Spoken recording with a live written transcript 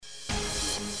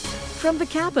From the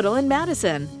Capitol in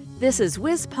Madison, this is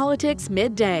WisPolitics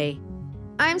Midday.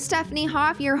 I'm Stephanie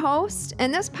Hoff, your host,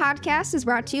 and this podcast is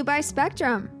brought to you by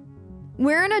Spectrum.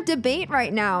 We're in a debate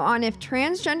right now on if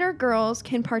transgender girls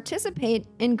can participate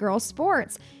in girls'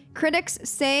 sports. Critics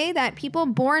say that people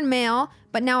born male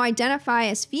but now identify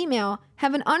as female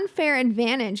have an unfair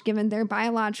advantage given their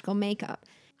biological makeup.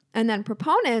 And then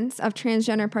proponents of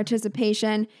transgender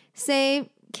participation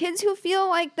say kids who feel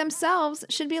like themselves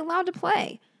should be allowed to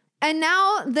play. And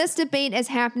now this debate is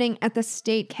happening at the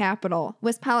state capitol.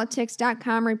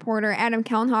 WisPolitics.com reporter Adam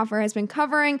Kellenhofer has been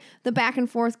covering the back and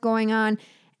forth going on,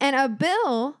 and a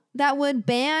bill that would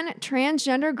ban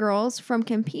transgender girls from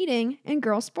competing in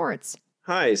girls' sports.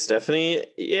 Hi, Stephanie.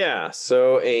 Yeah,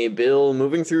 so a bill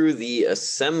moving through the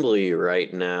assembly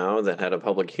right now that had a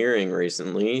public hearing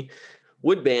recently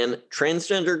would ban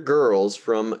transgender girls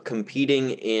from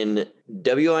competing in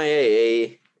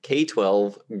WIAA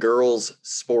K-12 girls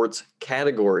sports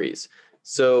categories.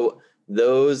 So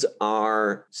those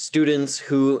are students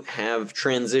who have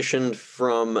transitioned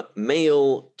from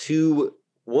male to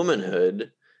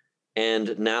womanhood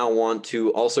and now want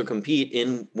to also compete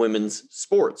in women's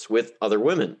sports with other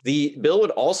women. The bill would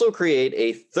also create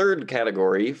a third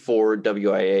category for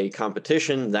WIA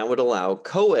competition that would allow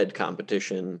co-ed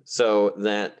competition so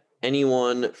that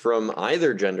anyone from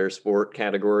either gender sport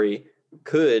category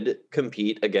could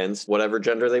compete against whatever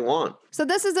gender they want. So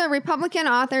this is a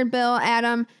Republican-authored bill,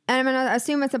 Adam, and I'm going to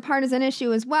assume it's a partisan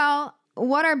issue as well.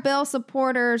 What are bill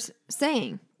supporters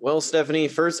saying? Well, Stephanie,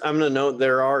 first I'm going to note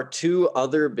there are two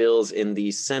other bills in the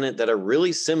Senate that are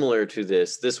really similar to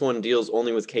this. This one deals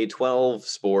only with K-12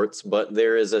 sports, but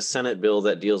there is a Senate bill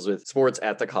that deals with sports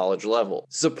at the college level.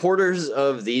 Supporters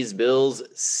of these bills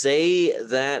say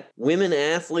that women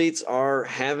athletes are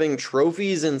having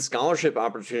trophies and scholarship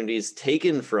opportunities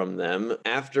taken from them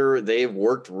after they've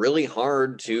worked really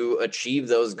hard to achieve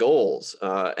those goals.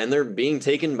 And they're being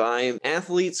taken by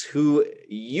athletes who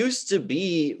used to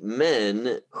be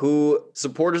men who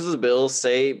supporters of the bill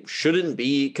say shouldn't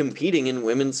be competing in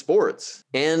women's sports.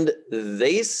 And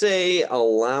they say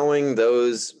allowing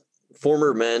those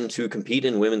former men to compete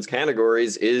in women's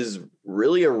categories is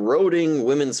really eroding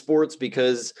women's sports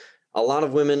because a lot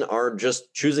of women are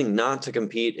just choosing not to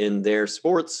compete in their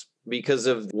sports because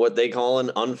of what they call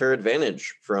an unfair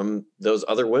advantage from those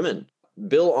other women.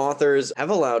 Bill authors have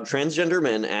allowed transgender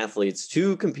men athletes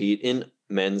to compete in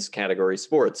men's category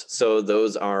sports. So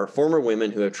those are former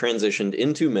women who have transitioned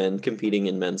into men competing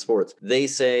in men's sports. They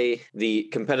say the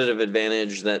competitive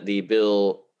advantage that the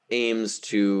bill aims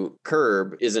to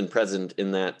curb isn't present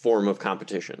in that form of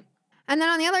competition. And then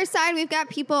on the other side, we've got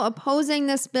people opposing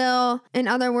this bill. In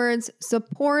other words,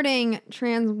 supporting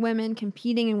trans women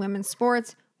competing in women's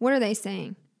sports. What are they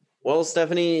saying? Well,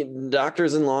 Stephanie,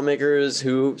 doctors and lawmakers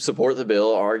who support the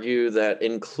bill argue that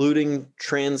including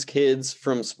trans kids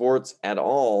from sports at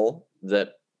all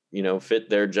that,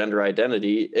 fit their gender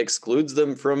identity excludes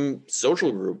them from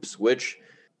social groups, which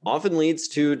often leads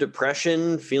to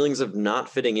depression, feelings of not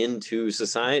fitting into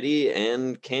society,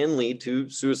 and can lead to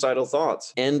suicidal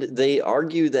thoughts. And they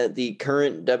argue that the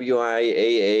current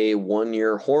WIAA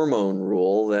one-year hormone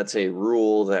rule, that's a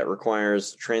rule that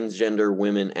requires transgender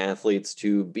women athletes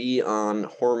to be on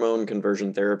hormone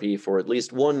conversion therapy for at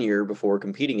least 1 year before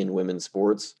competing in women's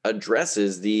sports,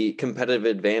 addresses the competitive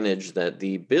advantage that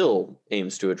the bill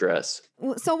aims to address.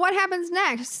 So what happens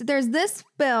next? There's this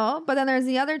bill, but then there's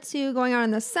the other two going on in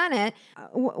the Senate.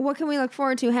 What can we look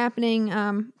forward to happening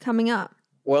coming up?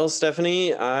 Well,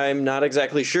 Stephanie, I'm not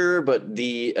exactly sure, but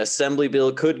the Assembly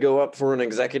bill could go up for an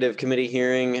executive committee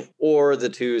hearing, or the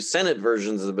two Senate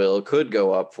versions of the bill could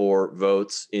go up for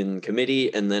votes in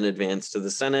committee and then advance to the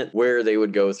Senate, where they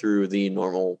would go through the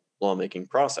normal lawmaking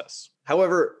process.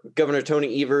 However, Governor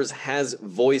Tony Evers has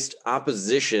voiced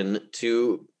opposition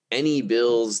to any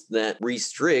bills that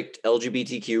restrict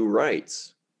LGBTQ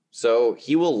rights. So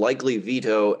he will likely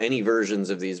veto any versions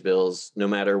of these bills, no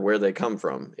matter where they come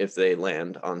from, if they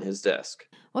land on his desk.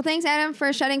 Well, thanks, Adam,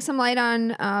 for shedding some light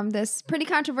on this pretty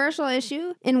controversial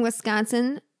issue in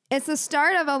Wisconsin. It's the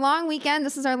start of a long weekend.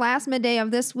 This is our last midday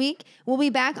of this week. We'll be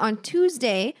back on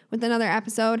Tuesday with another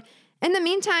episode. In the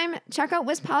meantime, check out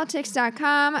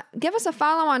WisPolitics.com, give us a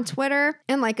follow on Twitter,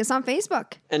 and like us on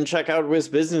Facebook. And check out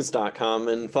WisBusiness.com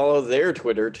and follow their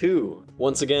Twitter, too.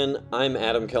 Once again, I'm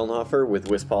Adam Kellenhofer with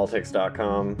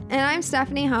WisPolitics.com. And I'm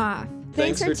Stephanie Hoff.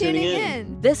 Thanks for tuning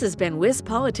in. This has been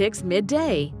WisPolitics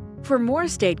Midday. For more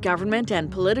state government and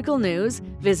political news,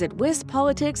 visit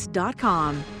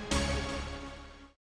WisPolitics.com.